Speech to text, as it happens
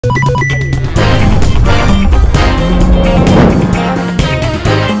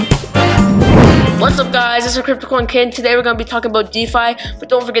What's up guys, this is CryptoCoinKid. Today we're going to be talking about DeFi, but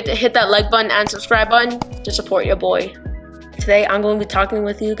don't forget to hit that like button and subscribe button to support your boy. Today I'm going to be talking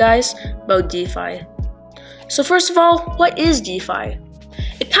with you guys about DeFi. So first of all, what is DeFi?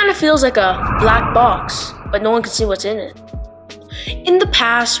 It kind of feels like a black box, but no one can see what's in it. In the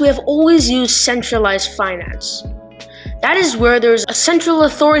past, we have always used centralized finance. That is where there's a central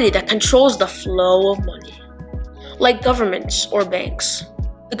authority that controls the flow of money, like governments or banks.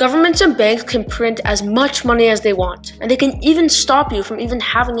 The governments and banks can print as much money as they want, and they can even stop you from even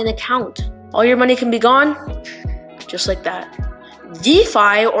having an account. All your money can be gone, just like that.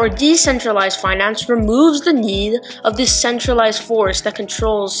 DeFi, or decentralized finance, removes the need of this centralized force that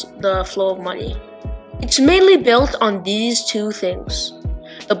controls the flow of money. It's mainly built on these two things: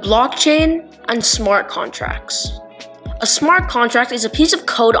 the blockchain and smart contracts. A smart contract is a piece of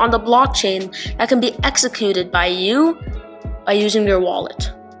code on the blockchain that can be executed by you by using your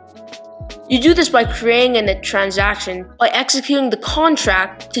wallet. You do this by creating a transaction by executing the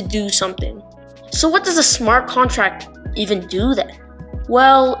contract to do something. So what does a smart contract even do then?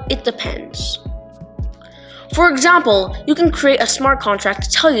 Well, it depends. For example, you can create a smart contract to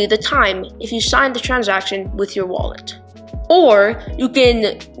tell you the time if you sign the transaction with your wallet. Or you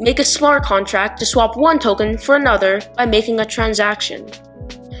can make a smart contract to swap one token for another by making a transaction.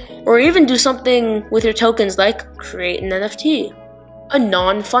 Or even do something with your tokens like create an NFT, a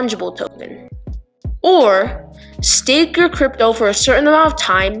non-fungible token. Or stake your crypto for a certain amount of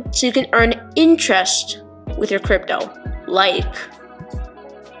time so you can earn interest with your crypto, like.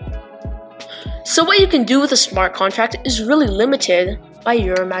 So what you can do with a smart contract is really limited by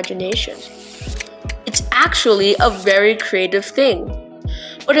your imagination. It's actually a very creative thing,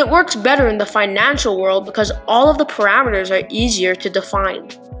 but it works better in the financial world because all of the parameters are easier to define.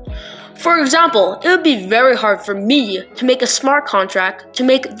 For example, it would be very hard for me to make a smart contract to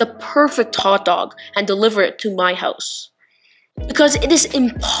make the perfect hot dog and deliver it to my house, because it is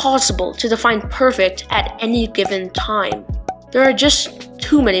impossible to define perfect at any given time. There are just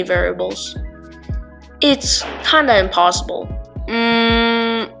too many variables. It's kinda impossible.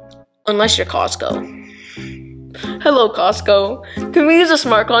 Unless you're Costco. Hello Costco, can we use a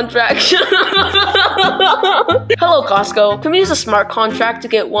smart contract? Hello Costco, can we use a smart contract to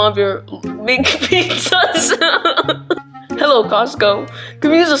get one of your big pizzas? Hello Costco,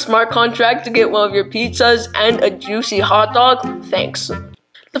 can we use a smart contract to get one of your pizzas and a juicy hot dog? Thanks.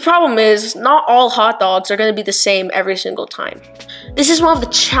 The problem is, not all hot dogs are going to be the same every single time. This is one of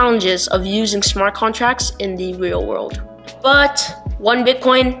the challenges of using smart contracts in the real world. But one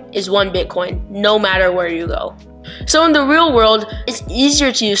Bitcoin is one Bitcoin, no matter where you go. So in the real world, it's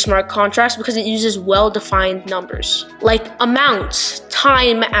easier to use smart contracts because it uses well-defined numbers, like amounts,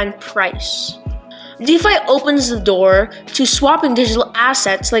 time, and price. DeFi opens the door to swapping digital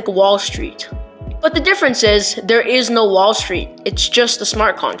assets like Wall Street. But the difference is, there is no Wall Street, it's just a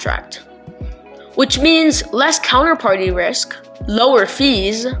smart contract. Which means less counterparty risk, lower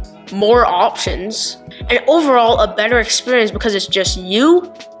fees, more options, and overall a better experience because it's just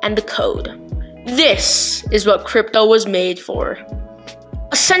you and the code. This is what crypto was made for.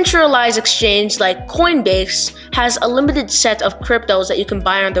 A centralized exchange like Coinbase has a limited set of cryptos that you can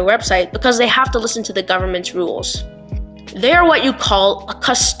buy on their website because they have to listen to the government's rules. They are what you call a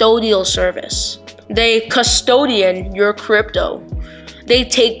custodial service. They custodian your crypto. They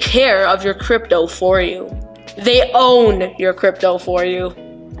take care of your crypto for you. They own your crypto for you.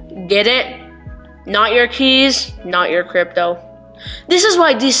 Get it? Not your keys, not your crypto. This is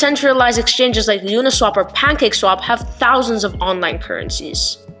why decentralized exchanges like Uniswap or PancakeSwap have thousands of online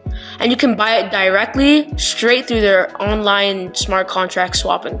currencies. And you can buy it directly, straight through their online smart contract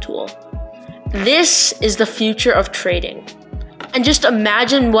swapping tool. This is the future of trading. And just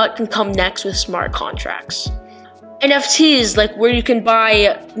imagine what can come next with smart contracts. NFTs, like where you can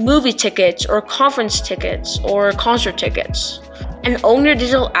buy movie tickets or conference tickets or concert tickets, and own your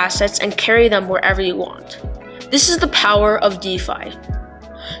digital assets and carry them wherever you want. This is the power of DeFi.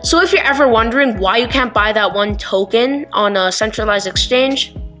 So if you're ever wondering why you can't buy that one token on a centralized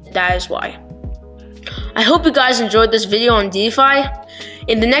exchange, that is why. I hope you guys enjoyed this video on DeFi.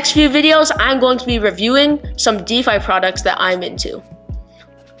 In the next few videos, I'm going to be reviewing some DeFi products that I'm into.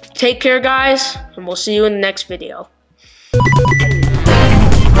 Take care guys, and we'll see you in the next video.